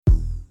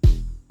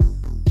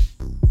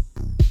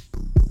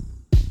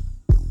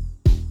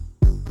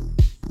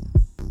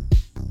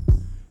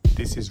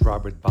This is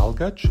Robert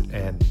Balgach,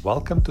 and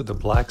welcome to the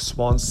Black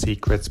Swan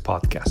Secrets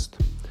podcast.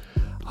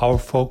 Our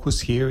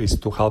focus here is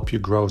to help you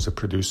grow as a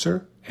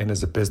producer and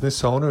as a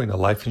business owner in the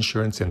life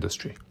insurance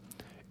industry.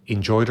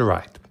 Enjoy the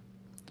ride.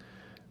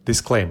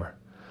 Disclaimer: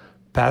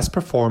 past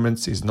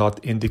performance is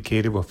not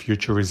indicative of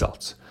future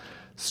results.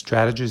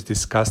 Strategies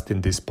discussed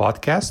in this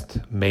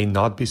podcast may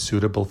not be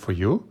suitable for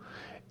you,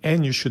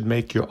 and you should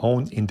make your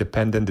own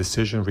independent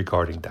decision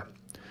regarding them.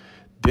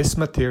 This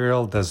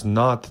material does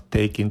not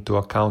take into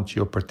account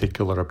your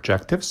particular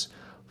objectives,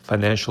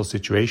 financial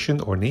situation,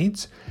 or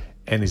needs,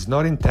 and is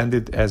not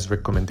intended as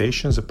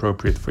recommendations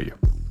appropriate for you.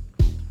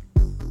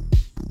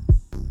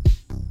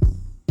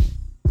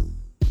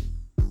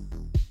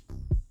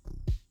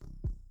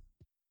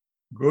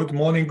 Good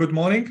morning, good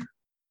morning.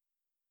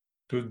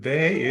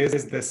 Today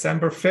is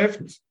December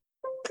 5th.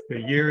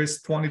 The year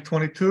is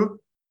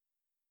 2022.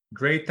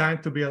 Great time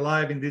to be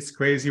alive in this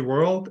crazy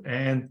world,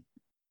 and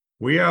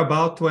we are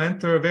about to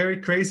enter a very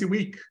crazy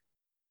week.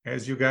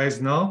 As you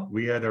guys know,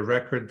 we had a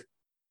record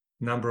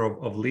number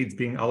of leads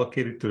being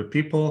allocated to the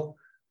people,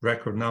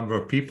 record number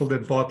of people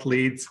that bought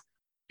leads.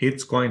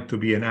 It's going to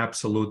be an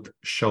absolute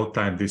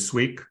showtime this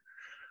week.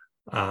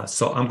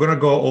 So I'm going to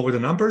go over the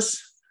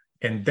numbers,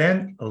 and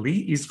then Lee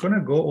is going to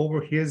go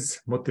over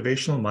his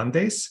Motivational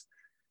Mondays.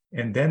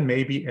 And then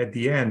maybe at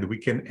the end, we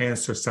can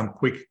answer some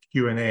quick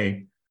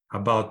Q&A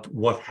about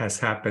what has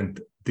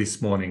happened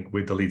this morning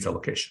with the leads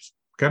allocations.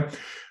 Okay.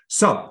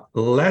 So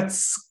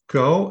let's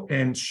go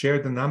and share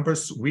the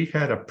numbers. We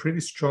had a pretty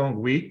strong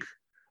week.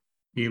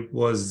 It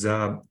was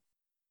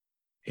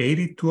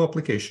 82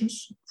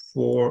 applications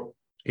for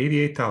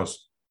 88,000.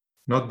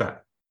 Not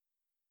bad.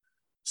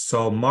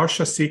 So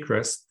Marsha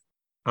Seacrest,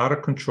 out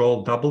of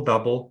control,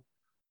 double.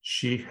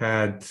 She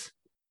had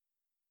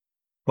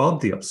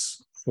 12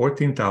 deals,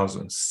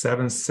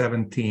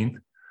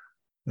 14,717.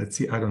 Let's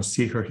see, I don't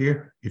see her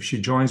here. If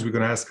she joins, we're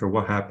going to ask her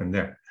what happened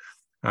there.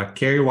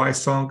 Carrie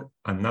Weissong,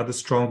 another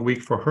strong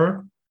week for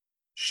her.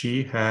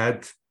 She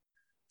had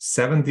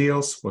 7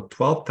 deals for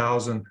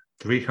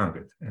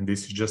 12,300, and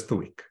this is just a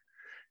week.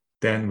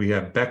 Then we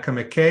have Becca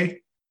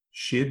McKay.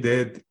 She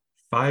did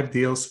 5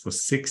 deals for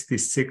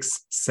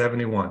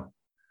 6671.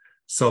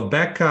 So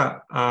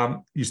Becca,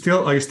 are you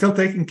still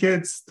taking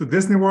kids to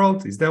Disney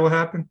World? Is that what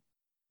happened?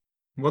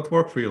 What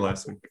worked for you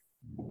last week?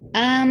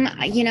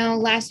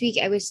 Last week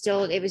it was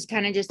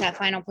kind of just that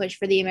final push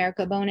for the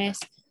America bonus.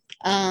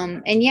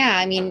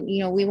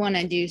 We want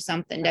to do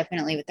something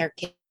definitely with our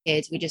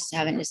kids. We just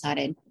haven't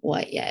decided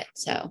what yet.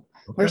 So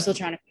We're still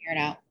trying to figure it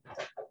out.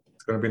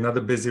 It's going to be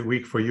another busy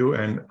week for you.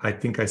 And I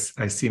think I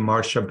see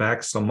Marsha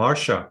back. So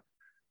Marsha,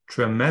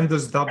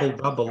 tremendous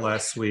double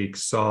last week.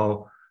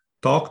 So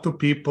talk to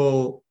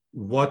people,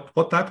 what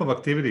type of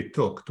activity it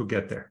took to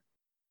get there?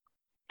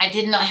 I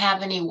did not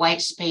have any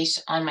white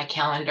space on my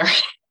calendar.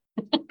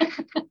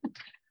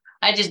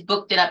 I just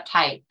booked it up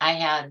tight. I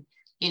had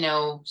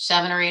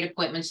 7 or 8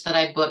 appointments that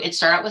I booked. It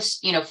started out with,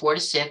 4 to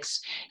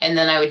 6, and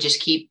then I would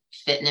just keep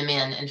fitting them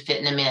in.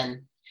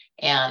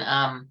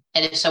 And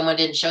if someone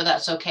didn't show,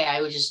 that's okay. I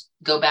would just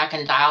go back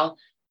and dial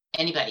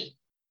anybody.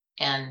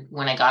 And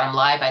when I got them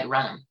live, I'd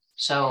run them.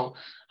 So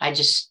I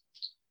just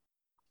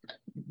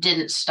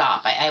didn't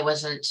stop.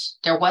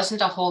 There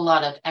wasn't a whole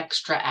lot of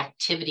extra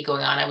activity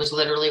going on. I was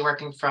literally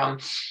working from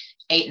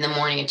 8 in the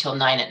morning until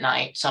 9 at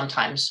night,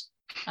 sometimes.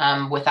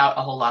 Without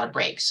a whole lot of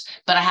breaks,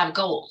 but I have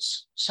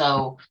goals.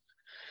 So,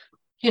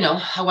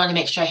 I want to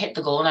make sure I hit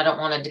the goal, and I don't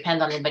want to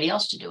depend on anybody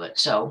else to do it.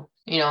 So,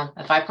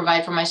 if I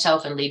provide for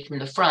myself and lead from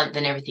the front,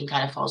 then everything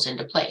kind of falls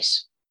into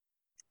place.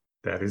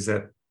 That is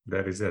it.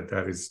 That is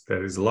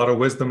a lot of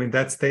wisdom in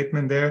that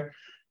statement there.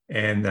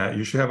 And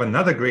you should have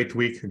another great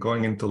week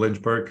going into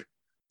Lynchburg.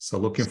 So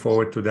looking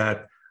forward to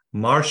that.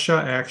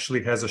 Marsha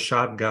actually has a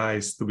shot,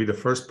 guys, to be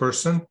the first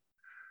person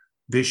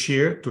this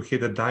year to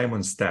hit a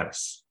diamond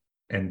status.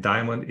 And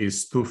diamond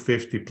is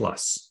 250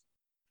 plus.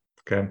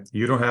 Okay.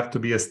 You don't have to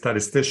be a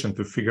statistician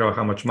to figure out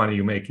how much money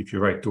you make if you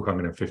write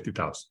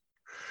 250,000.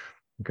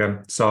 Okay.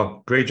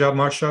 So great job,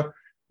 Marsha.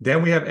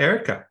 Then we have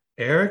Erica.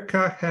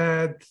 Erica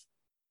had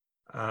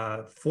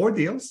 4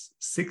 deals,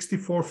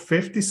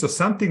 6450. So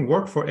something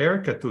worked for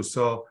Erica too.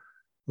 So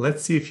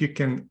let's see if you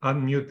can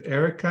unmute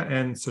Erica,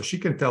 and so she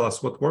can tell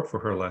us what worked for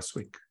her last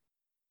week. I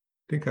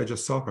think I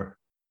just saw her.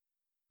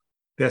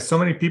 There's so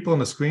many people on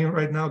the screen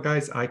right now,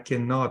 guys. I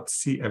cannot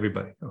see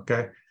everybody.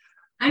 Okay.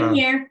 I'm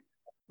here.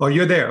 Oh,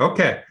 you're there.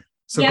 Okay.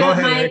 So go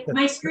ahead.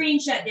 My screen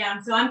shut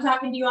down. So I'm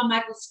talking to you on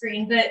Michael's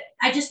screen, but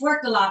I just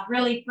worked a lot,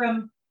 really,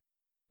 from,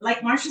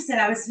 like Marsha said,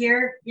 I was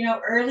here,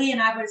 early,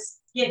 and I was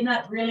getting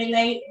up really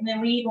late. And then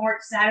we even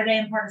worked Saturday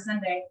and part of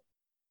Sunday.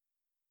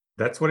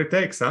 That's what it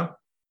takes, huh?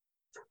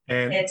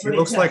 And it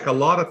looks like a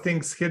lot of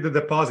things hit the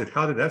deposit.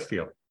 How did that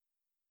feel?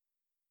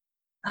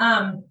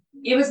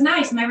 It was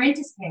nice. My rent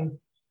is paid.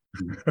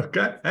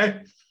 Okay.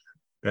 Hey,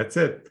 that's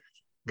it.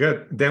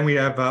 Good. Then we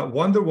have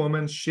Wonder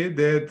Woman. She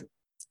did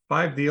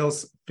 5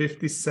 deals,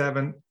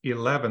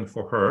 5711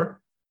 for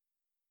her.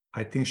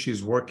 I think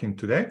she's working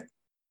today.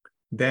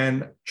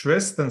 Then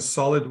Tristan,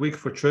 solid week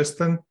for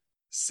Tristan,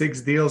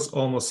 6 deals,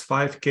 almost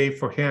 5K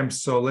for him.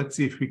 So let's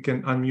see if we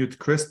can unmute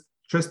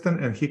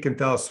Tristan, and he can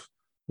tell us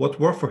what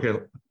worked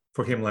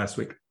for him last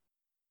week.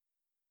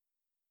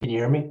 Can you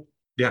hear me?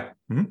 Yeah.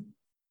 Mm-hmm.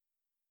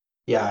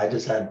 Yeah, I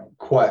just had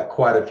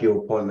quite a few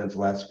appointments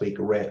last week.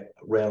 Ran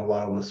a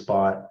lot on the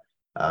spot.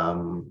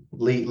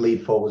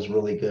 Lead flow was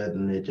really good,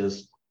 and it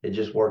just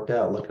worked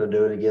out. Looking to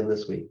do it again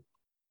this week.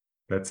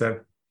 That's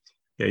it.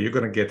 Yeah, you're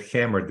going to get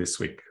hammered this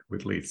week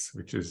with leads,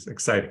 which is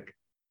exciting.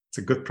 It's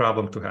a good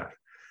problem to have.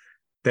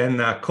 Then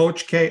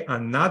Coach K,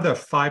 another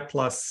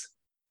 5+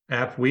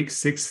 app week,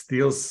 6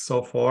 deals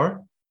so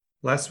far.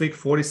 Last week,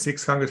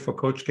 4,600 for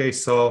Coach K.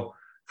 So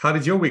how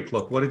did your week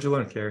look? What did you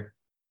learn, Kerry?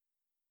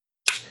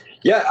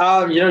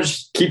 Yeah,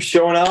 just keep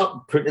showing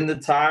up, put in the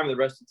time, the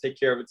rest will take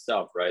care of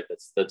itself, right?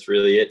 That's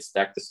really it.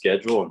 Stack the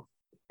schedule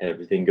and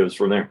everything goes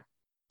from there.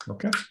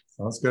 Okay,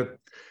 sounds good.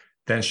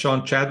 Then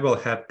Sean Chadwell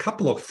had a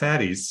couple of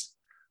fatties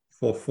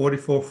for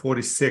 44,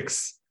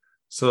 46.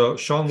 So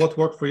Sean, what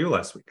worked for you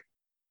last week?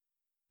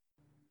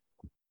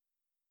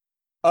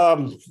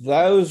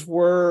 Those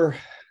were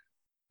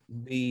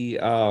the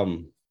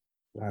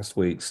last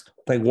week's. I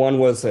think one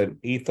was an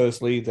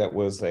Ethos lead that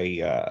was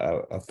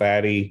a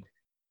fatty,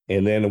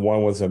 and then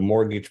one was a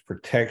mortgage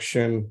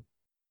protection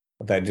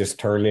that just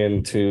turned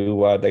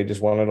into they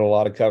just wanted a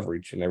lot of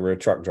coverage, and they were a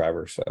truck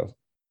driver. So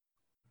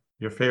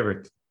your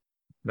favorite.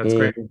 That's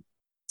great.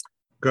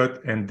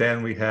 Good. And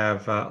then we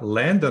have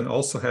Landon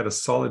also had a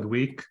solid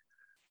week.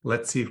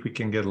 Let's see if we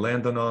can get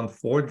Landon on.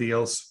 4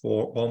 deals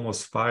for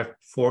almost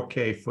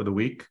 4K for the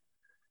week.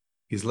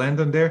 Is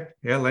Landon there?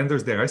 Yeah,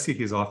 Landon's there. I see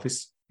his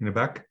office in the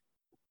back.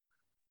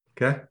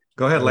 Okay.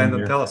 Go ahead,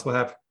 Landon. Tell us what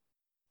happened.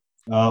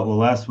 Well,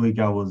 last week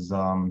I was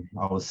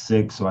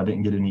sick, so I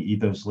didn't get any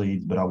Ethos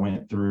leads, but I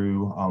went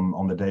through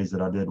on the days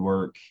that I did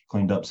work,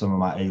 cleaned up some of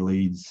my A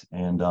leads,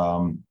 and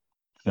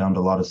found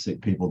a lot of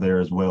sick people there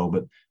as well,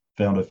 but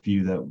found a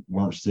few that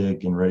weren't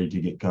sick and ready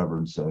to get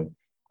covered. So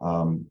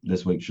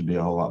this week should be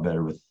a whole lot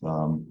better with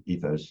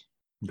Ethos.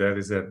 That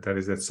is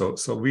it.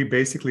 So we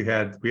basically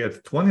had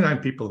 29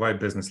 people write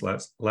business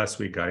last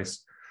week,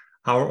 guys.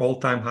 Our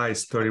all-time high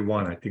is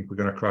 31. I think we're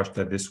going to crush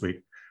that this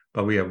week.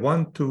 But we have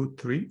 1, 2,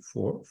 3,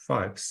 4,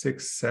 5,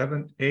 6,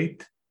 7,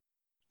 8.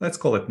 Let's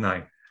call it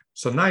 9.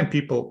 So 9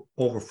 people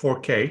over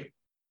 4K.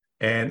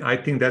 And I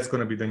think that's going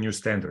to be the new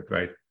standard,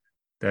 right?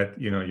 That,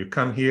 you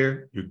come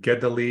here, you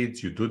get the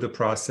leads, you do the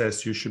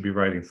process, you should be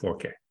writing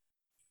 4K.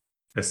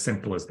 As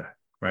simple as that,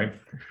 right?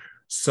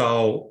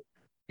 So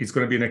it's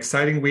going to be an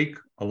exciting week.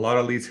 A lot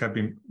of leads have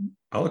been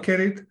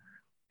allocated.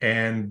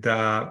 And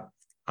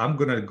I'm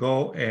going to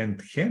go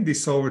and hand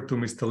this over to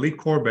Mr. Lee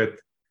Corbett,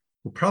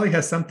 who probably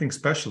has something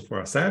special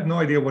for us. I have no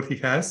idea what he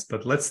has,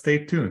 but let's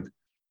stay tuned.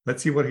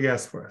 Let's see what he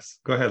has for us.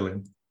 Go ahead,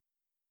 Lynn.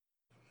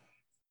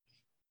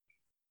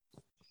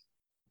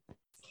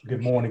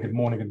 Good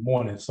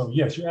morning. So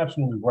yes, you're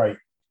absolutely right.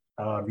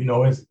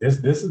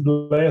 This is the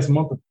last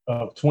month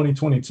of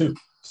 2022.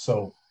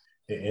 So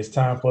it's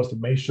time for us to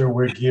make sure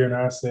we're gearing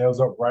ourselves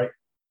up right,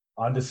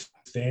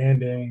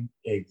 understanding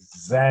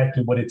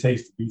exactly what it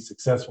takes to be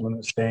successful in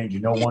this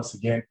thing. Once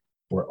again,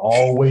 we're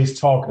always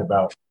talking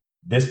about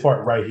this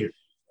part right here,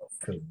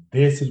 because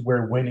this is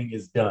where winning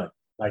is done.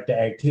 Like the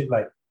activity,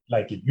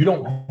 like if you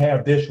don't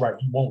have this right,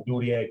 you won't do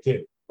the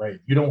activity, right?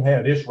 If you don't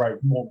have this right,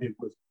 you won't be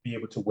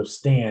able to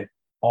withstand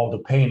all the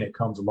pain that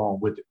comes along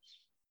with it.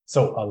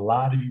 So a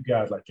lot of you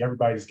guys, like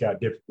everybody's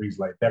got different reasons.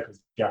 Like Becca's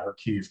got her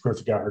kids,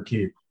 Krista got her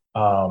kids,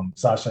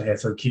 Sasha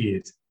has her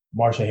kids,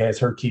 Marsha has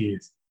her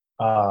kids.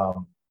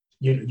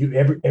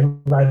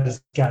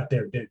 Everybody's got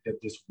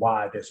this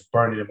why that's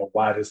burning them, or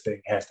why this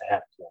thing has to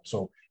happen for them.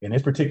 So in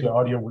this particular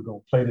audio we're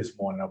going to play this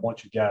morning, I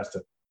want you guys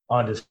to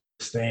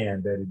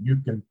understand that if you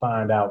can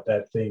find out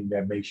that thing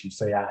that makes you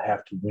say, I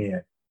have to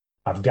win,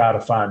 I've got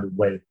to find a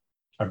way,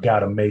 I've got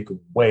to make a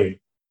way,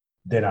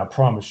 then I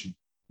promise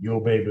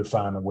you'll be able to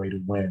find a way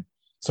to win.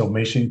 So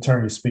make sure you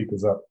turn your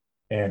speakers up.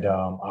 And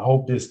I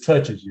hope this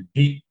touches you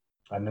deep.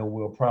 I know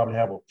we'll probably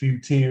have a few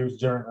tears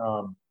during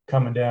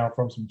coming down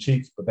from some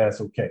cheeks, but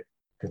that's okay,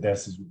 because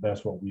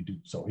that's what we do.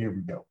 So here we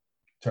go.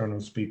 Turn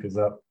those speakers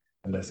up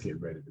and let's get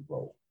ready to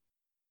roll.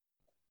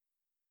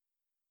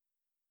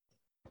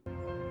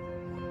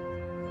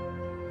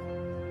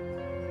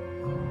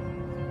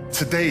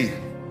 Today,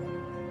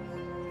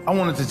 I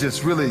wanted to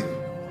just really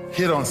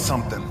hit on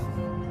something,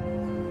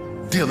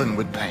 dealing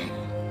with pain.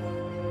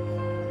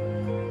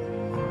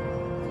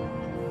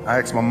 I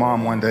asked my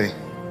mom one day,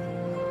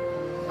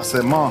 I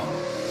said, Mom,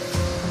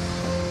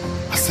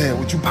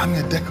 would you buy me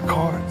a deck of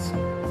cards?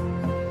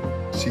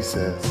 She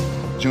says,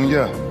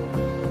 Junior,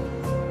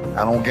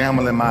 I don't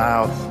gamble in my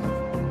house.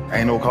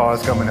 Ain't no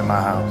cards coming in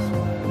my house.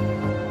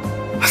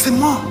 I said,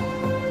 Mom,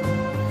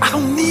 I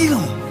don't need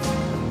them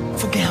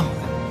for gambling.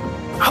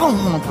 I don't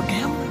want them for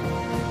gambling.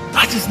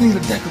 I just need a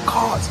deck of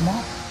cards,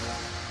 Mom.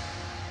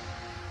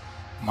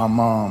 My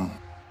mom,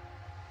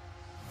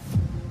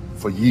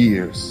 for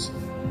years,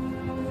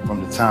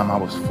 from the time I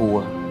was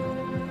 4,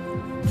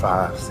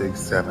 5, 6,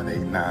 7, 8,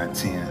 9,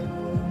 10,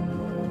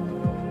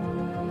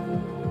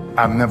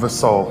 I never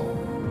saw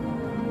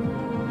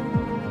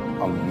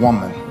a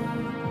woman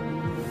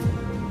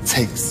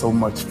takes so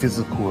much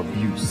physical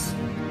abuse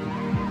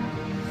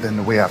than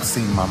the way I've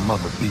seen my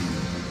mother be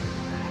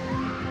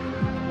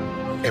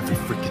every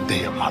freaking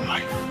day of my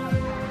life.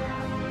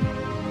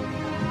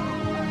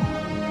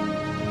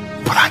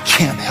 But I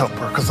can't help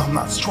her because I'm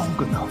not strong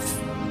enough.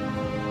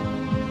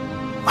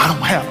 I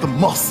don't have the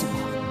muscle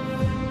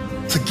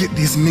to get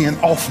these men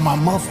off my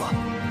mother.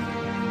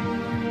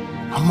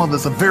 My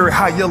mother's a very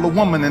high yellow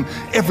woman, and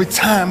every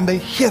time they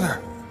hit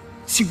her,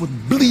 she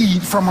would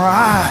bleed from her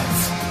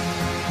eyes.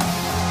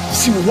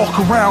 She would walk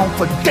around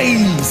for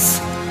days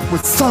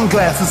with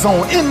sunglasses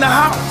on in the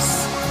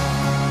house.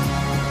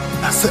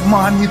 I said,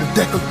 Ma, I need a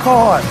deck of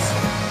cards.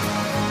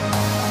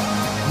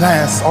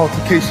 Last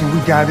altercation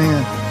we got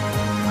in,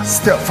 my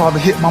stepfather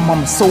hit my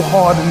mama so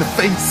hard in the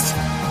face.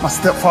 My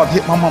stepfather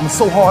hit my mama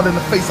so hard in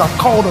the face, I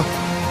called her.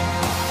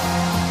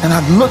 And I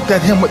looked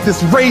at him with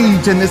this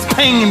rage and this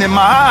pain in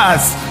my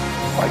eyes.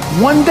 Like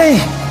one day.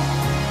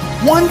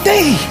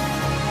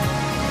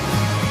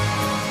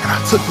 And I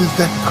took this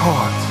deck of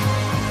cards.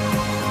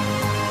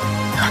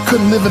 And I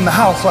couldn't live in the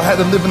house, so I had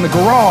to live in the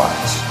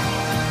garage.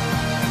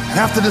 And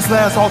after this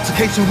last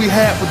altercation we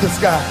had with this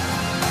guy,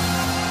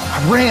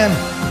 I ran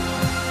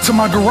to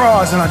my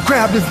garage and I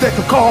grabbed this deck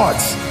of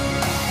cards.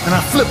 And I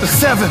flipped a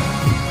 7.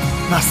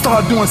 And I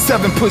started doing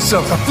 7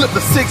 push-ups. I flipped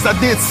a 6, I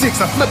did 6.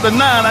 I flipped a 9,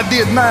 I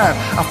did 9.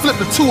 I flipped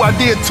a 2, I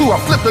did 2. I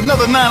flipped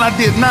another 9, I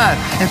did 9.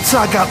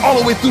 Until I got all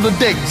the way through the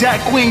deck. Jack,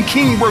 Queen,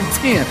 King worth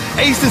 10.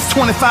 Aces,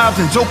 25s,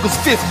 and Jokers,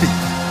 50.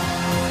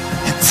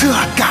 Until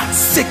I got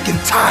sick and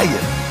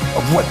tired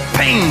of what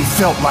pain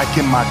felt like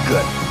in my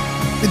gut.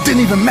 It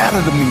didn't even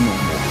matter to me no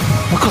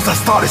more. Because I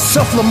started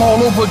shuffling them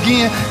all over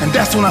again, and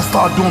that's when I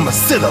started doing my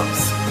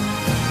sit-ups.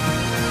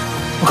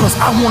 Because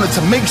I wanted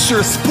to make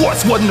sure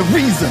sports wasn't the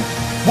reason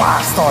why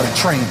I started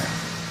training.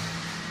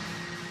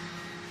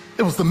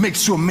 It was to make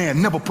sure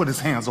man never put his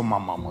hands on my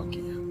mama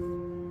again.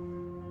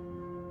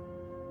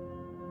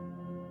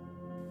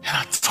 And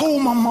I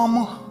told my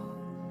mama,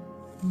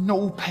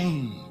 no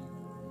pain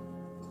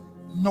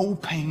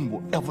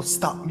will ever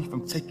stop me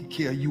from taking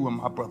care of you and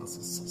my brothers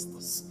and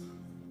sisters.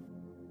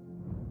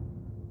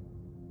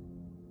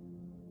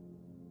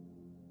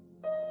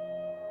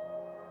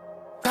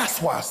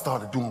 That's why I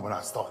started doing what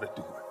I started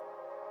doing.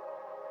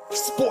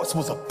 Sports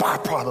was a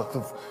byproduct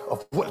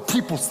of what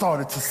people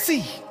started to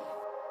see.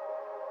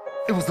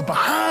 It was the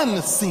behind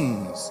the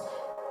scenes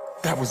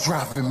that was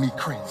driving me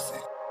crazy.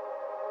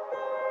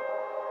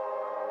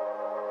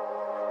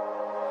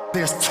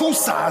 There's 2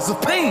 sides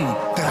of pain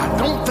that I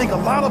don't think a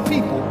lot of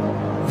people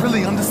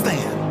really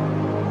understand.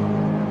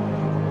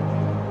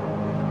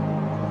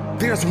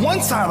 There's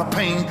one side of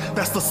pain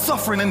that's the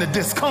suffering and the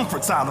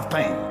discomfort side of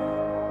pain.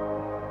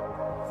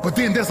 But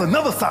then there's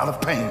another side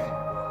of pain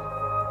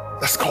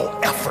that's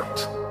called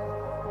effort.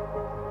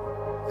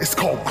 It's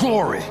called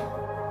glory.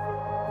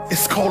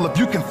 It's called if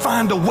you can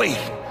find a way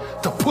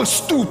to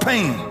push through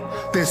pain,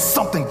 there's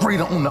something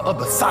greater on the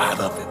other side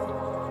of it.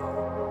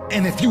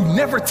 And if you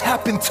never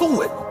tap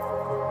into it,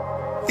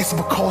 it's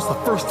because the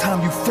first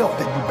time you felt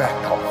that you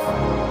backed off.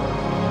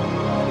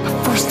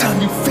 The first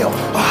time you felt,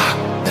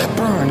 that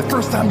burn. The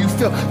first time you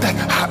felt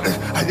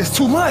that it's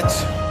too much.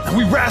 And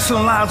we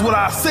rationalize with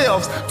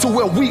ourselves to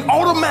where we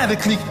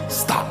automatically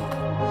stop.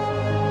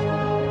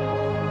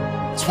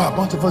 That's why a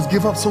bunch of us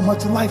give up so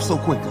much in life so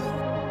quickly.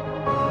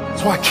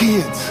 That's why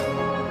kids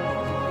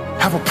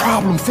have a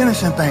problem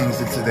finishing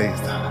things in today's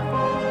time.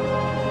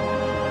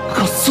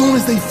 Because as soon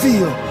as they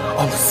feel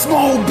a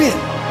small bit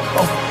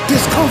of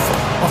discomfort,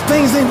 of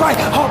things ain't right,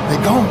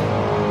 they're gone.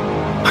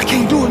 I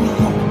can't do it no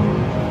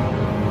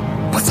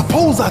more. But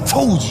suppose I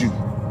told you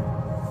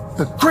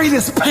the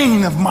greatest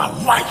pain of my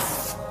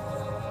life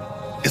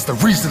is the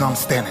reason I'm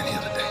standing here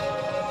today.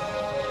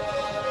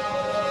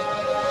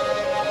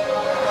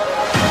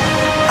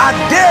 I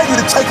dare you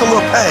to take a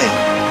little pain.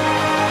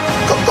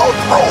 Go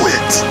through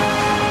it.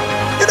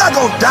 You're not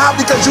gonna die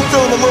because you're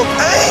feeling a little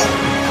pain.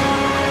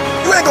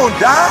 You ain't gonna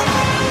die.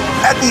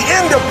 At the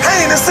end of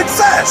pain is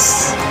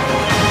success.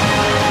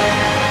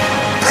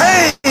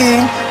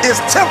 Pain is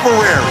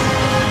temporary.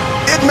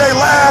 It may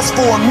last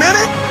for a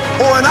minute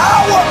or an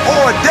hour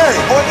or a day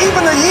or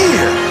even a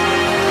year,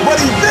 but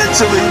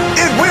eventually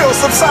it will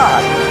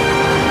subside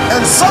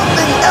and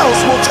something else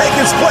will take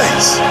its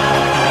place.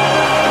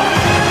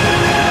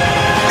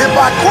 If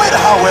I quit,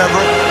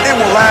 however, it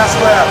will last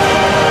forever.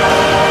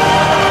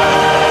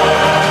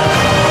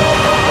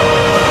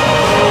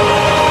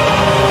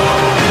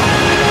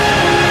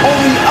 On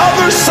the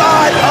other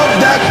side of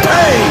that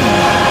pain,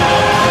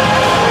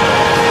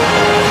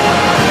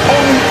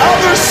 on the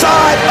other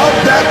side of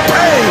that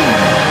pain,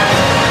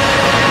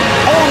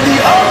 on the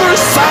other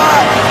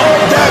side of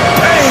that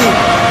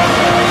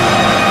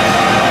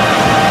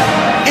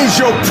pain is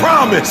your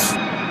promise.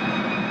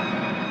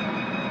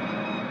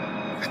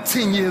 At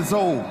 10 years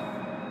old,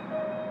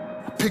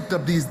 I picked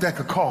up these deck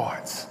of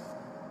cards.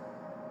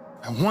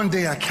 And one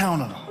day I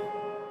counted them.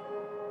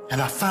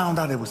 And I found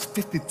out there was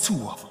 52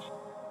 of them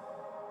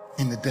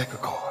in the deck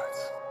of cards.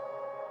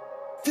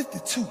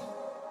 52.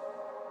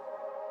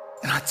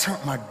 And I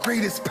turned my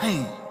greatest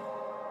pain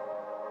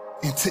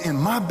into, in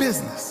my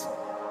business,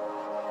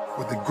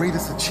 with the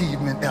greatest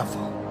achievement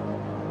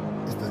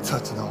ever is the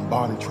touching on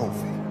Barley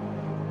Trophy.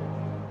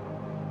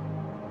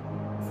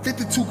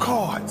 52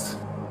 cards.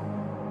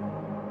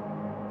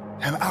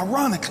 And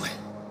ironically,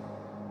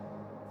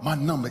 my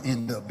number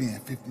ended up being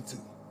 52.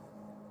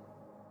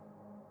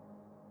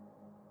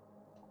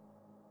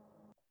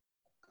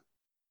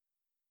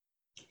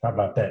 How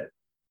about that?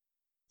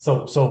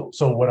 So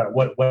what I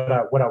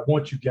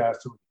want you guys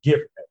to get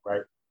from that,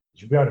 right?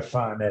 You got to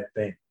find that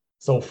thing.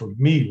 So for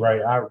me,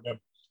 right, I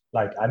remember,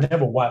 like, I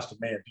never watched a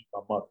man beat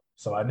my mother,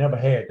 so I never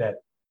had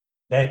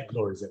that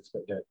glorious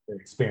that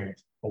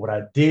experience. But what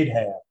I did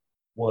have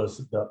was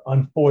the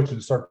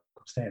unfortunate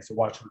circumstance to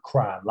watch her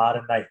cry a lot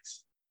of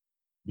nights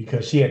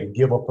because she had to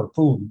give up her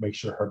food to make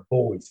sure her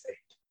boys ate.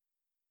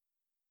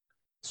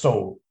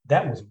 So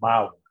that was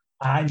my one.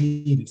 I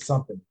needed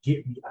something to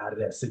get me out of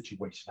that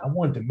situation. I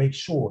wanted to make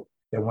sure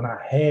that when I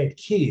had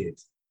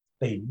kids,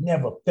 they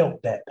never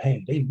felt that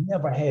pain. They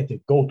never had to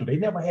go through, they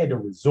never had to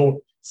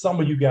resort. Some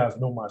of you guys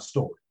know my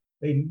story.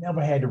 They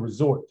never had to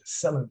resort to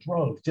selling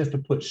drugs just to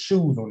put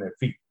shoes on their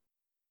feet.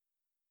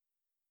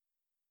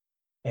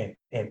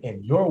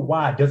 And your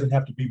why doesn't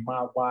have to be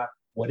my why.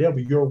 Whatever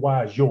your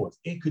why is yours.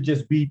 It could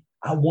just be,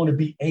 I want to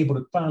be able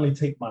to finally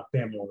take my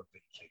family on a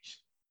vacation.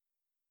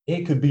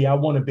 It could be, I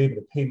want to be able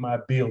to pay my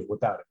bills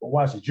without it. But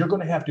watch this, you're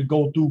going to have to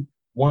go through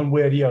one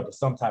way or the other,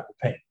 some type of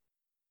pain.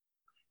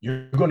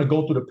 You're going to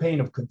go through the pain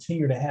of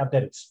continue to have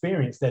that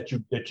experience that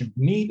you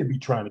need to be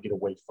trying to get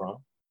away from.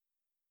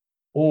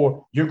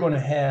 Or you're going to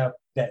have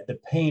the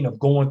pain of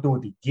going through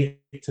it to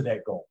get to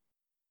that goal.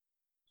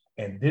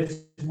 And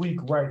this week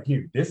right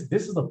here, this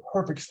is a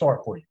perfect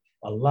start for you.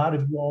 A lot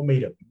of you all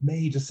made a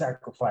major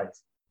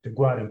sacrifice to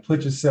go out and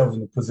put yourselves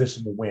in a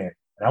position to win.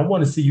 And I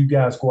want to see you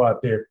guys go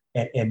out there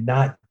and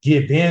not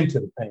give in to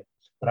the pain,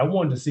 but I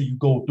wanted to see you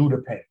go through the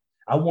pain.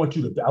 I want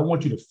you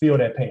to feel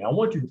that pain. I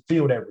want you to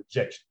feel that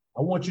rejection.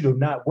 I want you to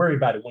not worry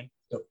about it when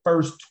the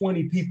first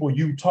 20 people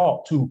you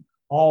talk to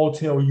all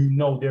tell you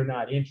no, they're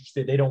not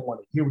interested. They don't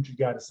want to hear what you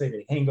got to say.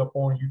 They hang up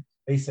on you.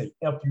 They say,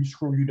 F you,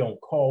 screw you, don't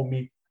call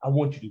me. I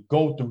want you to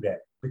go through that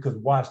because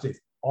watch this.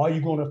 All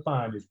you're going to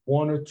find is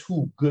one or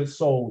two good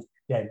souls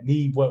that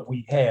need what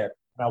we have.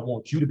 And I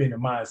want you to be in the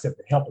mindset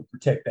to help and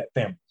protect that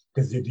family.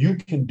 Because if you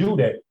can do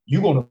that,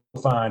 you're going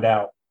to find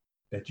out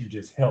that you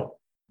just help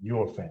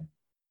your family.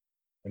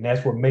 And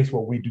that's what makes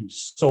what we do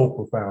so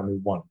profoundly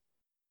wonderful.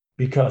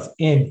 Because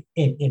in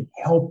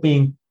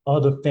helping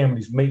other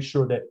families make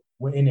sure that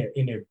when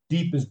in their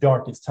deepest,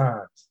 darkest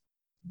times,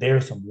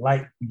 there's some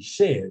light to be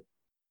shed,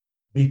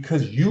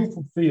 because you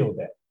fulfill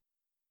that.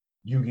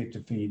 You get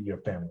to feed your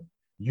family.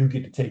 You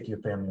get to take your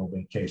family on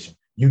vacation.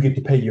 You get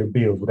to pay your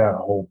bills without a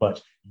whole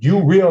bunch.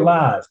 You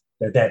realize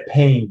that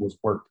pain was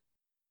worth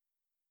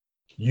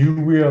it. You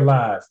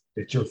realize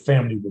that your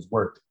family was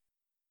worth it.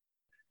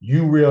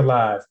 You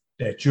realize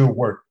that you're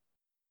worth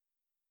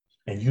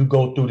it. And you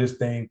go through this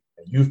thing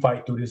and you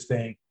fight through this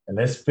thing, and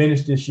let's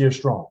finish this year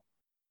strong.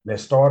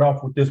 Let's start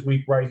off with this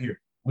week right here.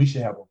 We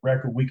should have a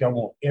record week. I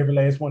want every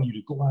last one of you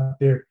to go out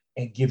there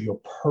and give your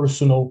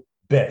personal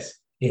best.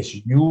 It's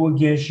you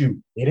against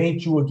you. It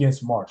ain't you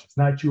against Marsha. It's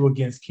not you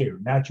against Carrie,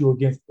 not you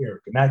against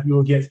Erica, not you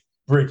against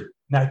Bridget,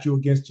 not you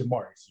against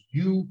Jamar. It's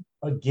you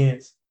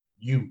against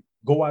you.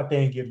 Go out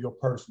there and give your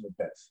personal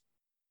best.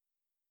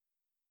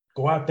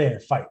 Go out there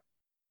and fight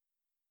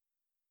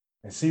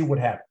and see what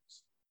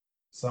happens.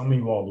 Some of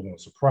you all are going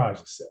to surprise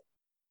yourself.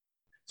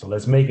 So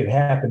let's make it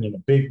happen in a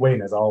big way.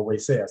 And as I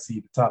always say, I see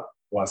you at the top.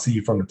 Well, I see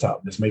you from the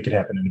top. Let's make it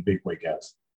happen in a big way, guys.